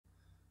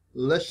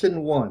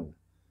Lesson 1.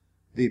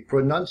 The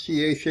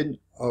pronunciation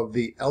of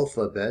the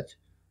alphabet,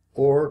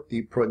 or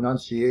the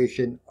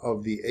pronunciation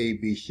of the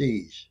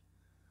ABCs,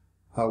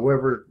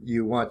 however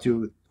you want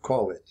to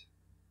call it.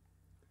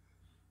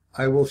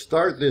 I will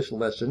start this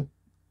lesson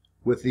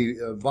with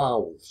the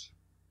vowels.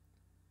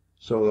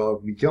 So I'll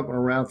be jumping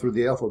around through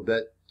the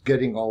alphabet,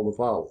 getting all the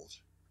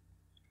vowels.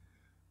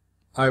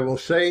 I will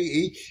say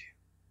each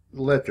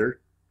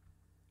letter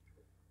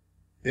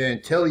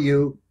and tell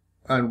you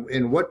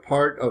in what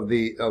part of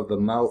the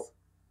mouth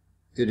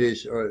it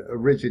is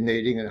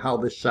originating and how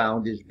the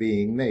sound is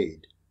being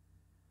made.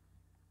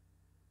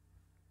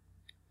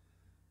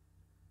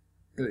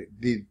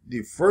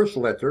 The first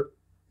letter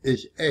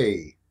is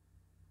A.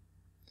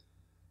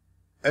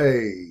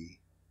 A.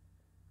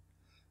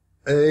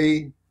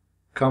 A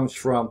comes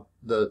from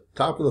the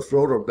top of the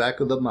throat or back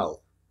of the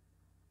mouth.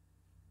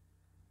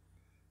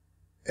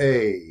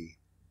 A.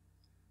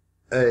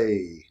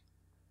 A.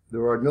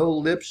 There are no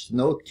lips,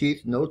 no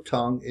teeth, no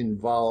tongue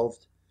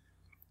involved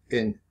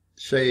in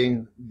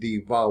saying the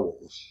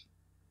vowels.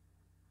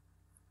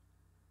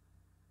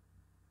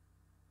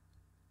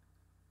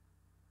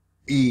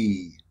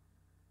 E.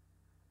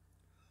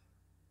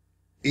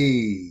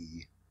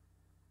 E.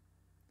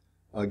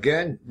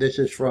 Again, this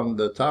is from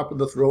the top of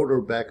the throat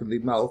or back of the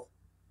mouth.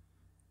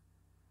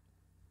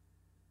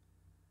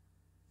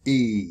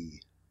 E.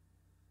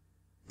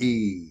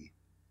 E.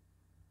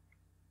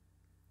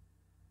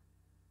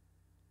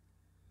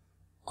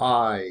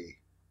 I.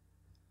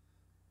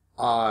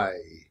 I.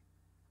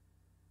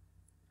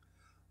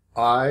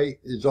 I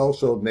is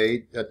also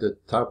made at the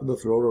top of the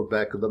throat or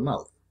back of the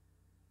mouth.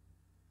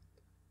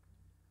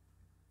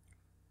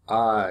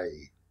 I.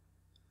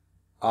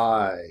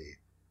 I.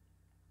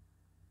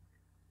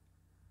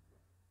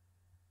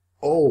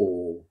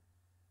 O.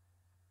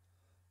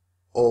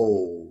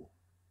 O.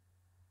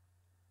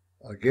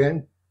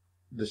 Again,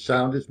 the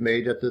sound is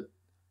made at the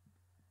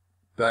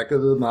back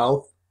of the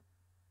mouth,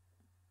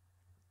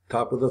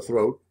 top of the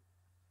throat.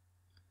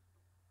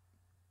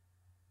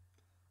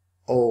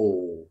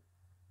 O.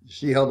 You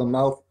see how the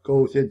mouth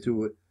goes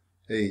into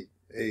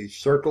a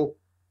circle?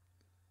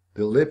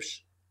 The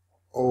lips.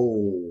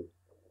 O.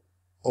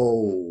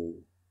 O.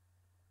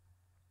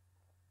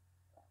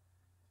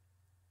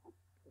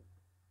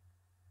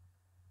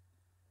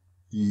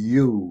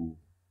 U.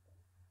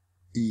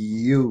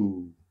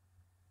 U.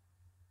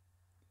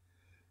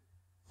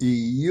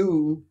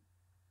 U.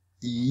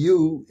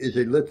 U is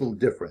a little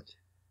different.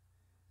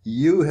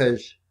 U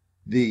has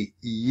the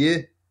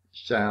Y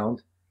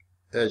sound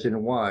as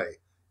in Y.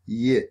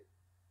 Y.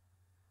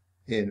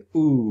 And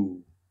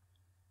oo.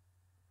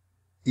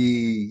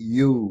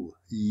 E-U.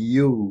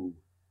 U.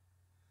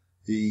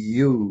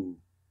 U.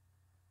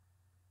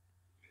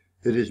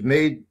 It is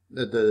made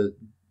at the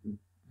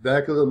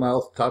back of the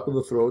mouth, top of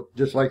the throat,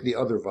 just like the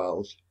other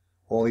vowels,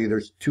 only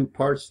there's two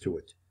parts to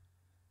it.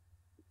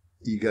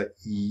 You got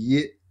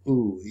Y,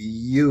 oo,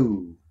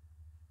 U.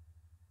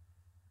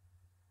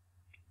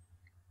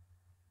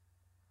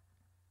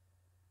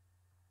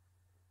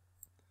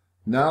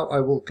 Now I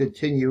will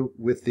continue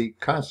with the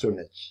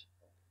consonants.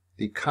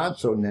 The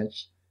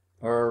consonants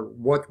are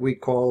what we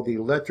call the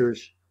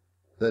letters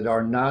that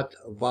are not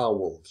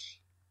vowels.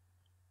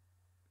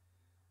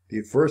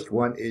 The first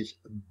one is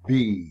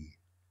B.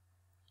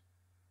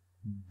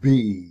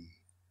 B.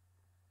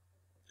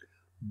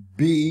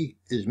 B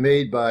is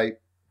made by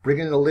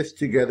bringing the lips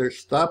together,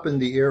 stopping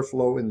the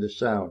airflow in the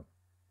sound,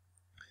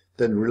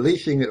 then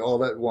releasing it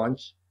all at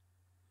once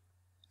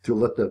to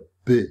let the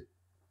B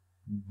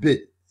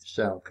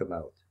sound come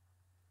out.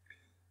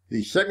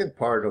 The second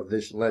part of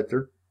this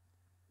letter,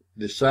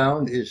 the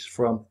sound is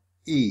from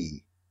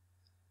E.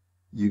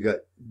 You got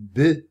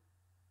B,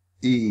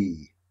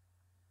 E.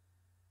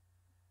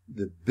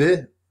 The B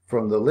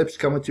from the lips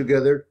coming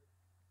together,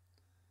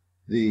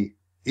 the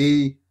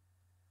E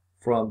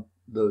from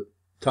the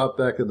top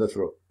back of the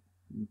throat.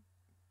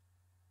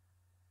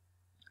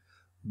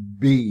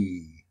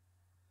 B.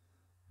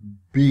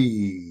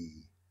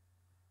 B.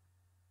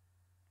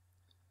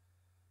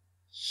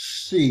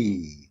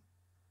 C.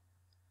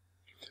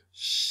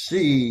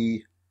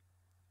 C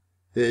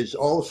is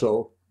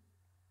also,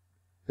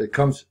 it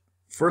comes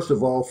first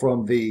of all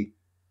from the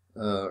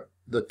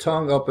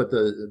tongue up at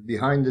the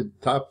behind the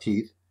top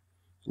teeth,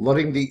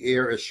 letting the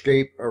air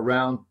escape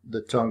around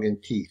the tongue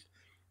and teeth.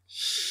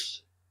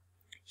 S,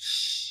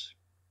 s.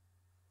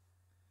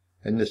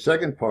 And the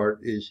second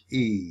part is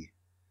E.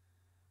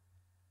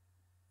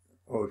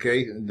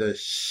 Okay, the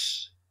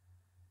S,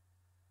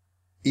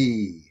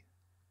 E,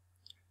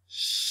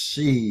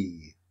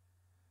 C,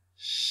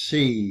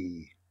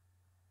 C.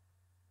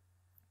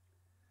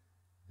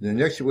 The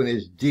next one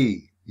is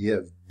D. You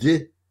have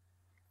D,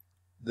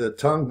 the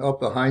tongue up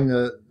behind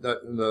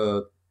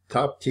the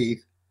top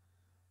teeth,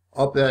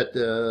 up at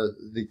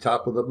the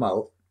top of the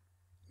mouth.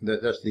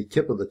 That's the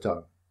tip of the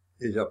tongue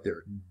is up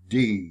there.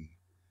 D.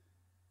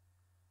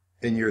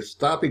 And you're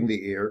stopping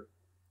the air,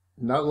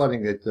 not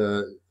letting it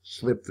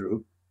slip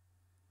through,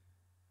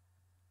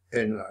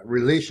 and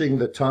releasing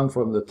the tongue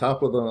from the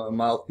top of the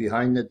mouth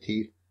behind the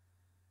teeth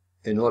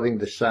and letting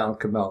the sound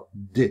come out.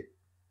 D,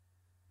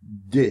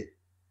 D.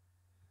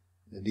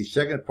 And the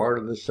second part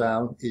of the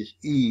sound is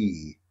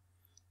E.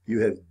 You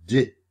have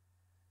D,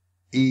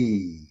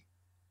 E,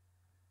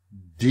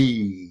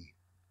 D,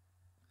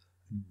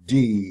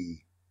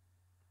 D.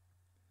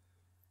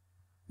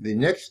 The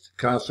next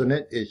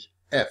consonant is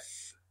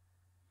F,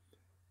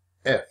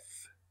 F.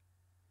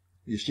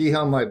 You see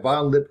how my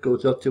bottom lip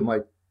goes up to my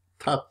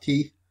top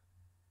teeth?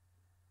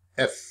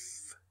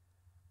 F.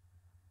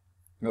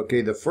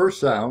 Okay, the first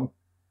sound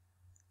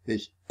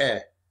is E.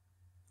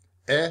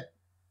 E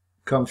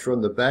comes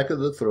from the back of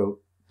the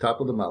throat,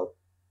 top of the mouth,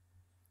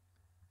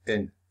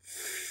 and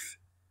F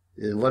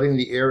is letting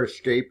the air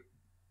escape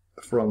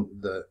from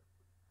the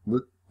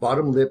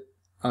bottom lip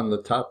on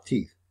the top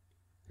teeth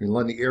and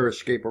letting the air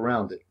escape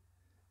around it.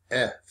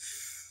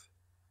 F,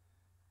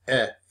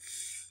 F.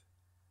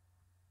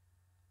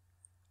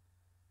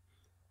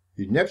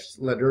 The next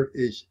letter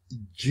is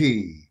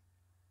G,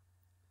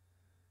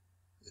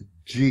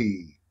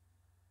 G.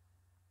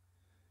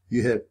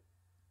 You have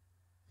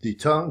the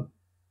tongue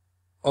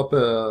up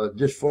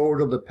just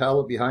forward of the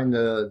palate behind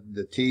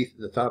the teeth,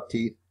 the top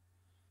teeth,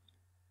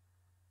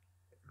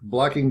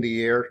 blocking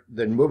the air,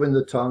 then moving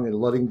the tongue and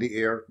letting the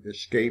air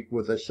escape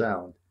with a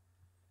sound.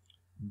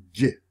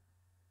 J,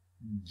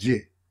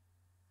 J.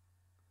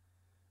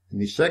 And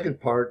the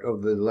second part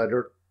of the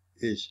letter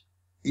is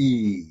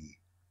E.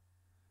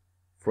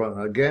 From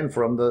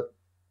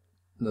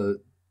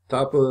the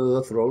top of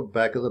the throat,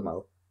 back of the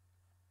mouth.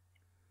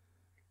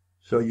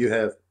 So you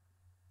have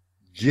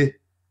J,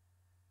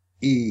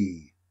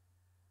 E,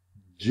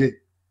 J,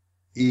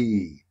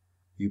 E.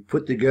 You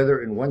put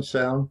together in one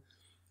sound,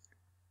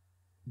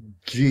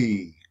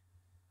 G,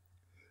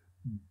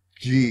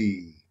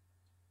 G.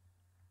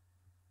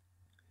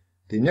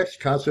 The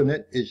next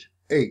consonant is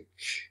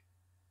H,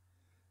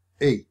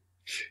 H.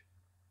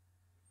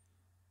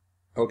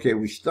 Okay,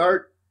 we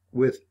start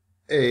with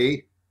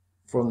A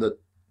from the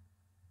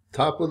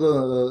top of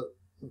the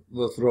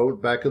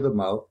throat, back of the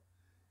mouth,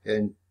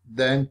 and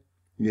then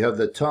you have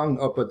the tongue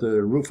up at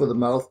the roof of the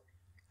mouth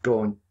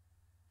going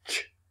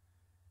ch,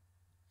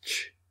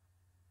 ch.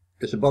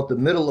 It's about the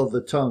middle of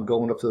the tongue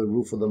going up to the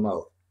roof of the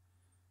mouth,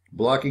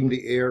 blocking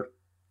the air,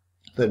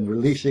 then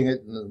releasing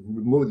it, and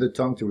remove the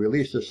tongue to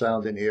release the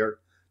sound in air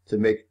to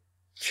make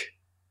ch,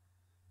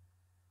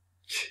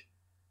 ch,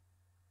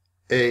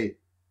 A,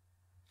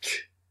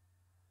 ch,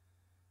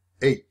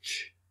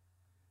 H,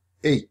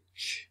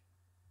 H.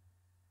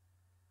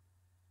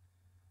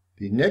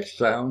 The next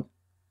sound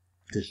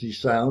is the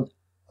sound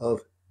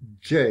of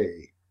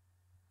J.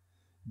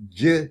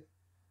 J,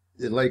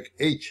 like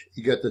H,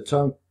 you got the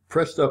tongue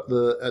pressed up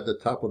at the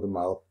top of the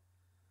mouth,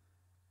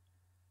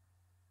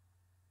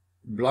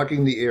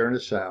 blocking the air in the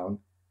sound,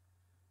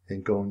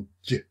 and going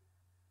J,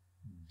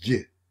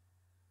 J.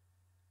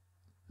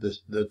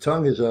 The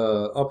tongue is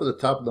up at the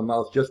top of the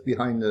mouth, just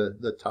behind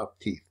the top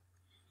teeth.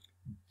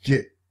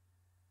 J.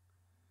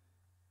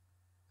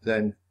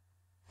 Then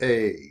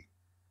A,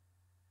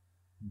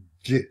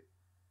 J,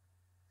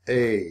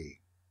 A,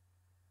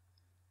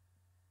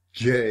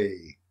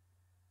 J,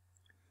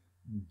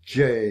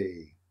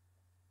 J.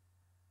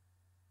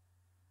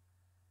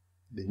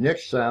 The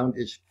next sound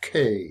is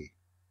K.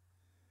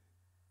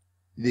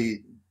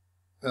 The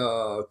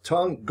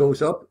tongue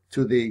goes up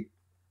to the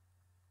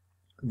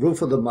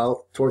roof of the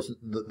mouth towards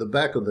the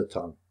back of the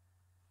tongue.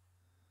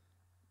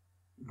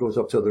 Goes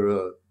up to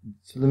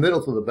the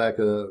middle to the back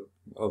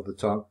of the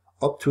tongue,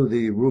 up to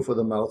the roof of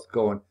the mouth,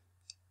 going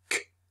k,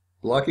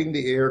 blocking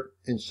the air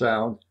in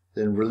sound,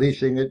 then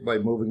releasing it by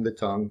moving the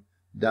tongue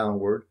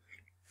downward.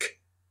 K,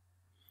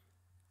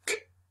 k.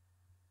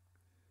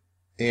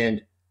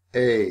 And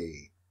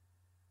A,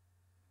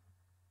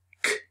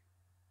 K,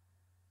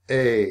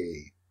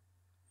 A,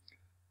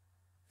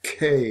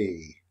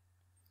 K,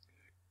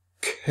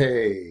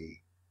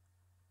 K.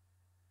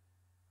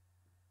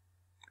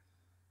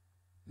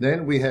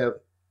 Then we have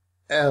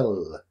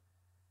L.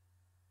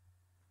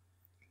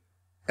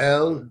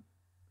 L,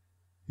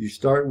 you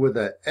start with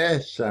a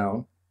S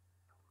sound,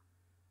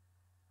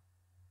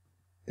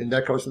 and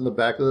that comes from the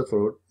back of the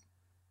throat,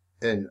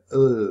 and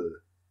L,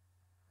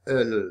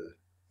 L.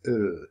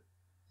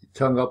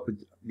 Tongue up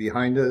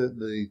behind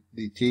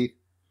the teeth,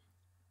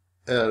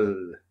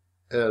 L,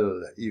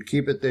 L. You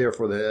keep it there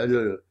for the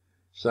L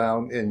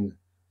sound, and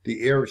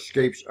the air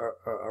escapes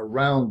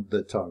around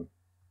the tongue.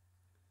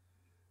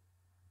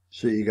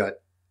 So you got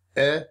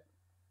E,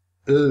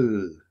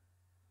 L,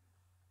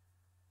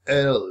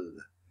 L,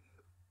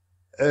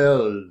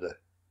 L.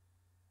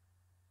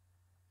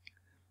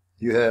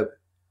 You have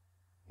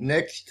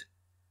next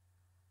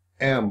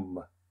M.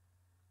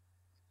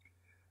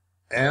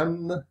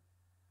 M,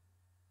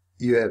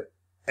 you have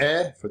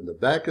E from the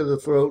back of the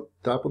throat,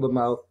 top of the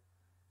mouth,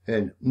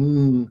 and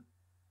M.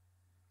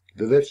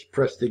 The lips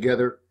pressed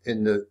together,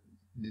 and the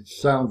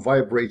sound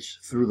vibrates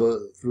through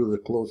the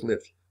closed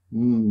lips.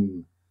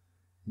 M.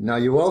 Now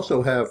you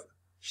also have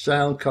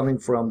sound coming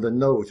from the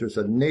nose. There's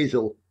a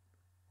nasal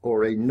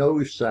or a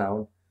nose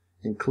sound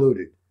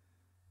included.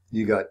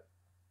 You got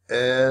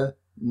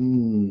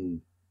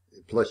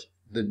plus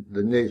the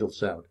nasal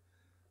sound.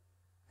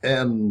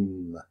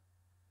 M,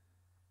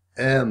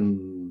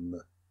 M.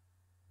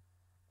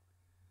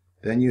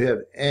 Then you have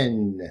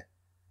N.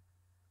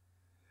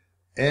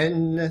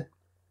 N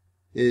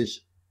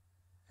is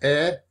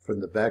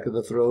from the back of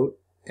the throat,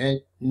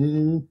 and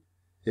N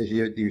is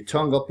your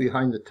tongue up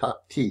behind the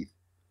top teeth.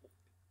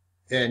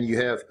 And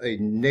you have a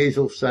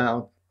nasal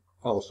sound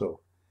also.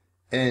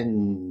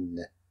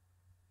 N,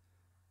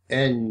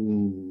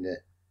 N,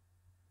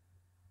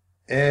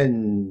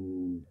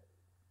 N.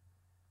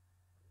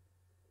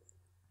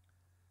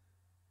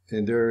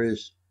 And there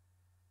is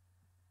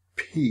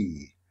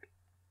P.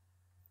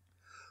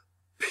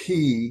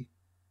 P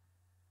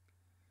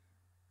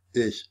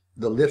is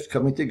the lips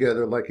coming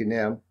together like an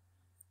M,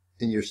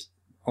 and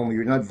only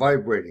you're not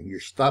vibrating. You're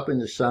stopping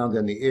the sound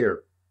in the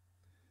air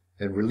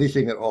and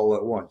releasing it all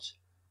at once.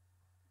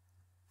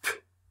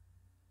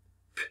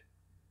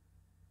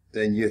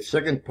 Then your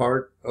second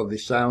part of the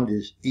sound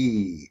is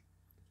E.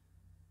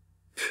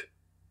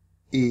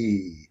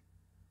 E.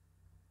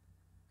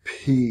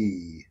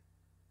 P.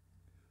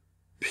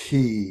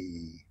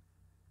 P.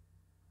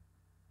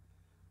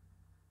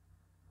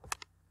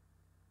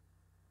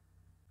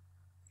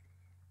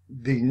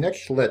 The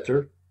next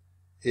letter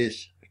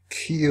is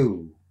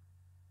Q.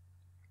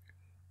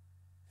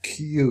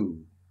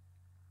 Q.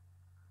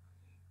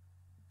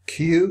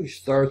 Q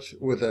starts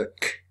with a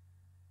K,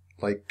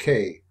 like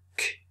K.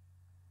 K.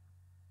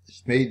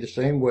 It's made the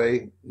same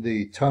way,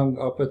 the tongue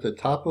up at the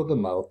top of the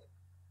mouth,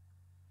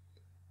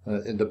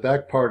 in the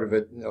back part of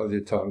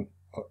your tongue,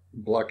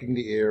 blocking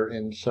the air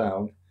and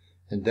sound,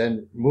 and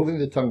then moving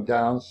the tongue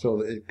down so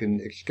that it can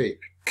escape.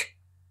 K.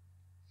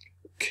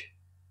 K.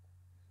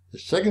 The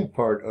second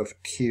part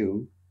of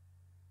Q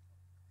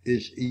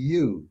is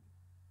U.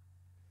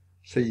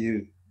 So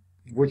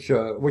which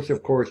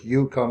of course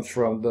U comes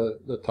from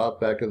the top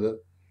back of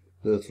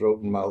the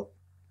throat and mouth.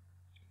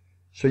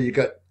 So you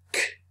got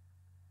K,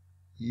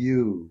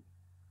 U,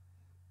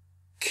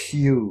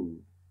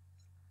 Q,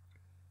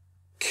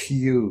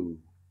 Q.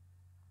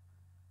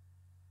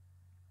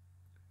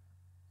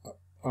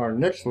 Our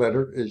next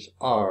letter is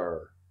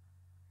R.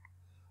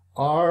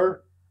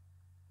 R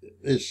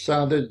is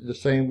sounded the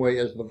same way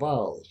as the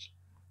vowels.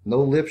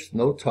 No lips,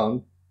 no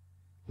tongue,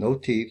 no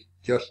teeth,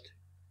 just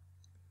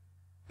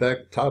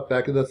top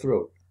back of the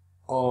throat.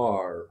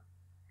 R,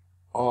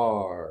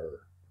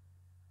 R.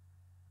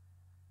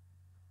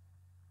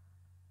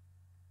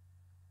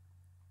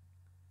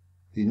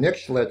 The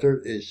next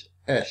letter is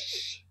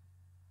S.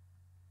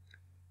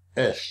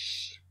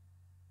 S.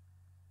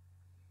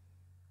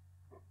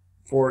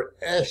 For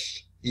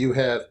S, you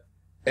have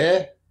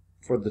E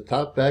for the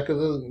top back of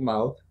the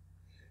mouth,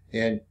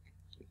 and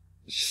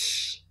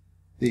S.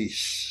 The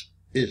S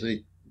is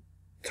the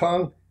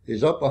tongue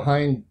is up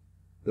behind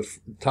the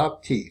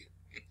top teeth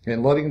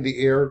and letting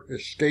the air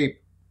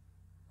escape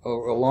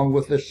along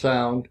with the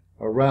sound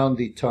around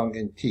the tongue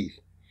and teeth.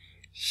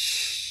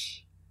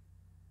 S.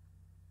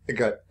 I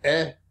got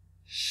E,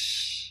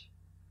 S,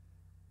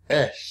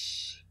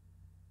 S,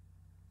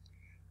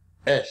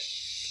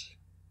 S.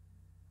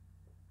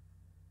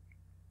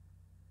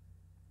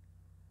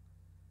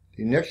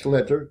 The next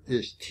letter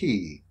is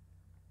T.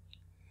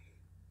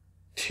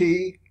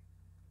 T,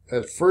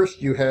 at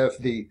first you have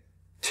the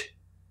T,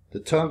 the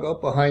tongue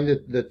up behind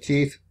the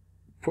teeth,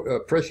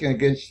 pressing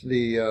against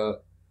the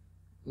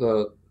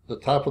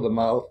top of the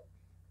mouth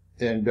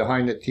and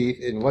behind the teeth,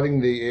 and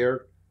letting the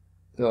air,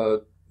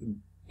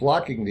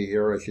 blocking the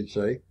air, I should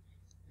say,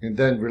 and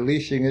then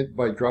releasing it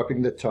by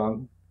dropping the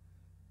tongue.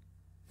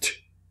 T,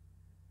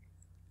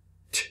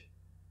 T.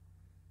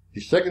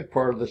 The second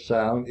part of the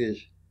sound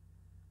is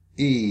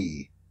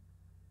E.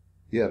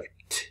 You have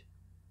T,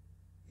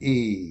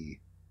 E,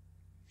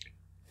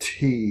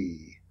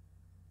 T,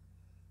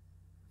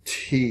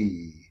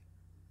 T.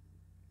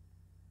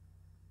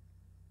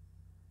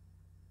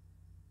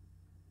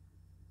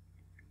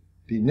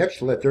 The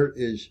next letter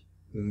is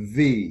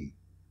V.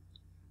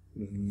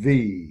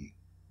 V.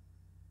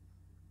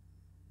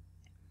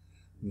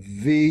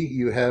 V,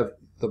 you have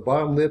the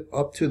bottom lip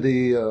up to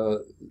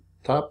the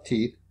top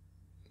teeth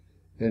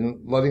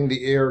and letting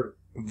the air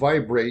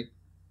vibrate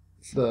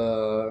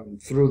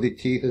through the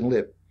teeth and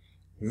lip.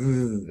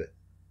 V.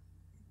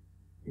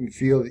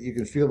 You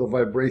can feel the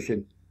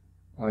vibration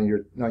on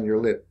your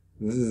lip.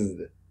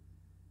 V.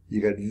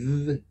 You got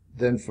V.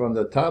 Then from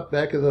the top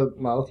back of the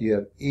mouth you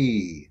have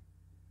E.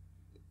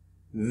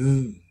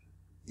 V,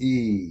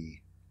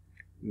 E,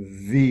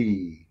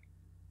 V,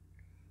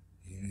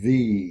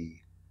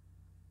 V.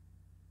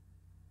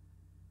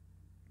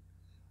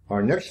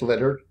 Our next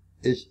letter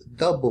is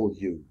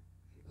W.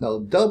 Now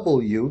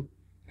W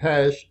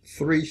has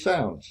three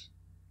sounds.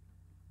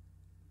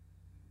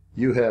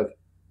 You have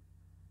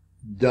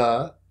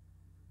da,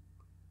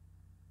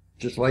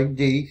 just like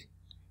D.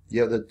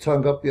 You have the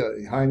tongue up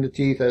behind the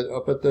teeth,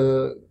 up at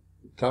the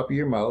top of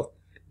your mouth,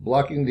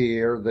 blocking the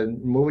air,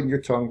 then moving your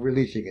tongue,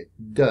 releasing it.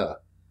 Da,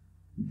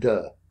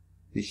 da.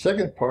 The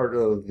second part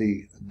of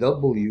the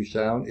W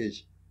sound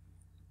is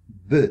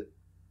B.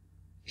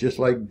 Just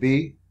like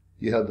B,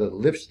 you have the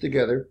lips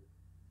together,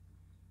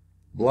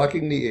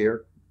 blocking the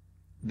air,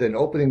 then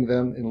opening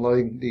them and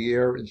letting the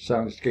air and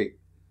sound escape.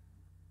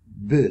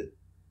 B,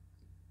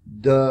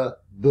 da,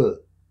 b,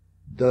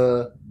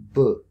 da,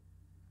 b.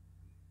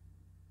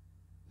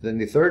 Then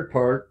the third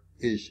part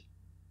is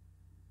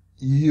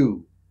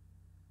U.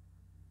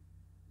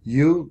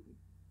 U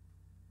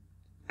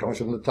comes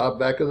from the top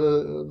back of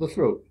the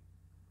throat.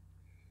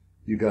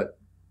 You got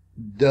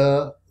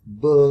da,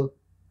 b,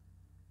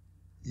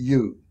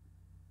 U,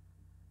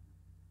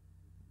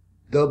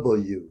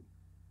 W,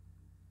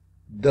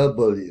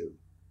 W.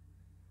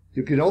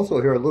 You can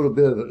also hear a little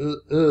bit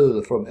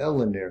of from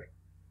L in there.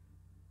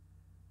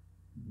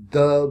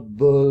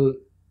 W,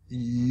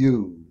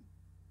 W,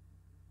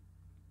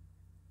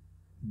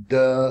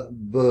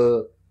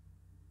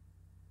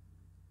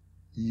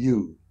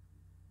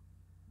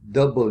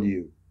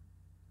 W,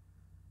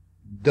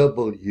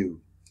 W.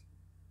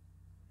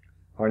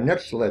 Our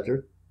next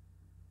letter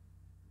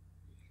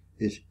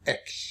is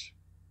X.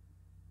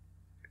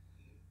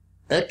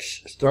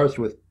 X starts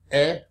with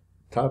E,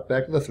 top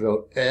back of the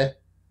throat, E.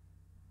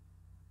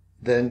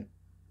 Then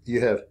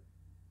you have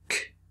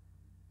K,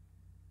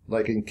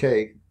 like in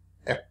K,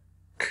 K.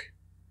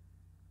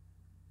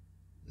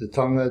 The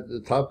tongue at the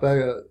top back,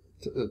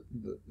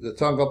 the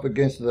tongue up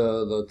against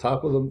the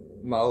top of the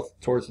mouth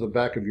towards the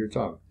back of your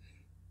tongue.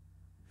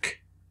 K,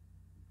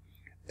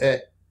 E,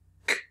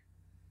 K.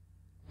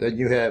 Then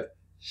you have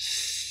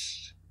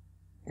S,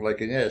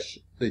 like an S.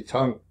 The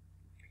tongue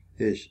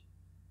is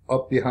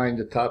up behind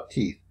the top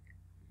teeth,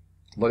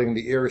 letting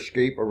the air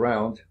escape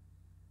around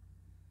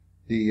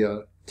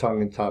the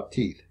tongue and top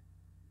teeth.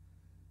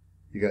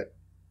 You got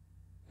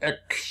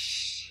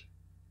X,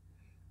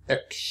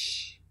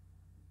 X,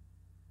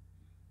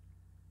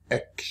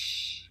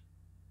 X.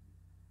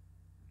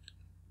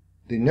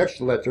 The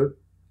next letter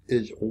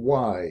is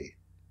Y.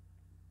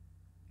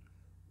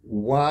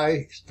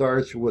 Y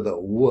starts with a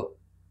W,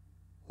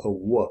 a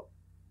W.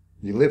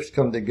 The lips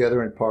come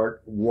together and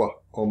part, W,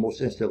 almost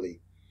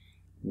instantly.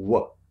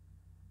 W,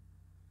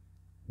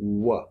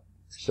 W.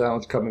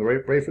 Sounds coming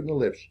right from the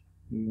lips.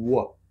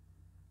 W.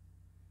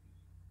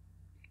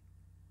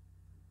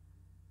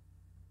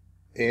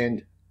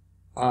 And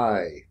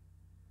I.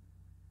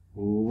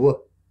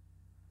 W,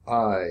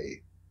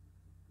 I.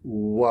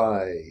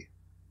 Y.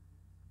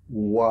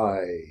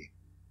 Y.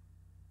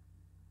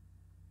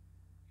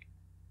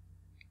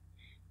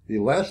 The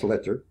last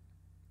letter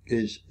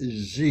is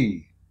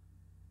Z.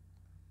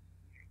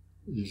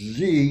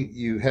 Z,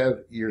 you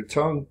have your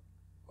tongue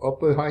up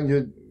behind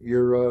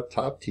your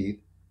top teeth,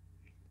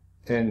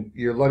 and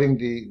you're letting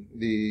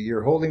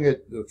you're holding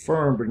it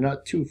firm, but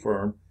not too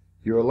firm.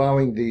 You're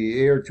allowing the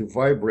air to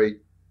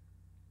vibrate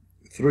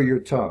through your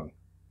tongue.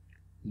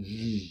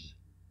 Z,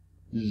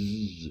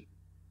 Z.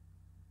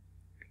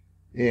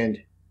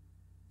 And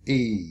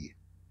E,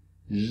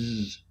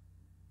 Z,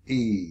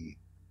 E,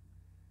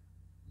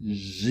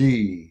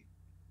 Z,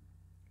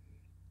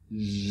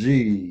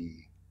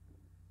 Z.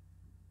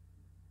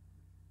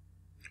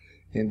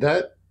 And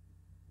that,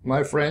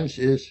 my friends,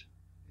 is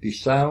the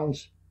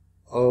sounds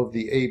of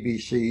the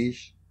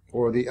ABCs,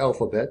 or the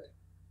alphabet.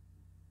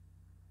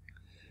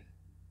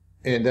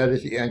 And that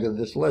is the end of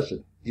this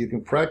lesson. You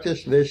can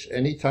practice this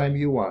anytime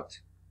you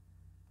want.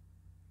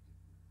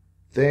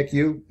 Thank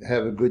you.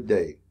 Have a good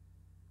day.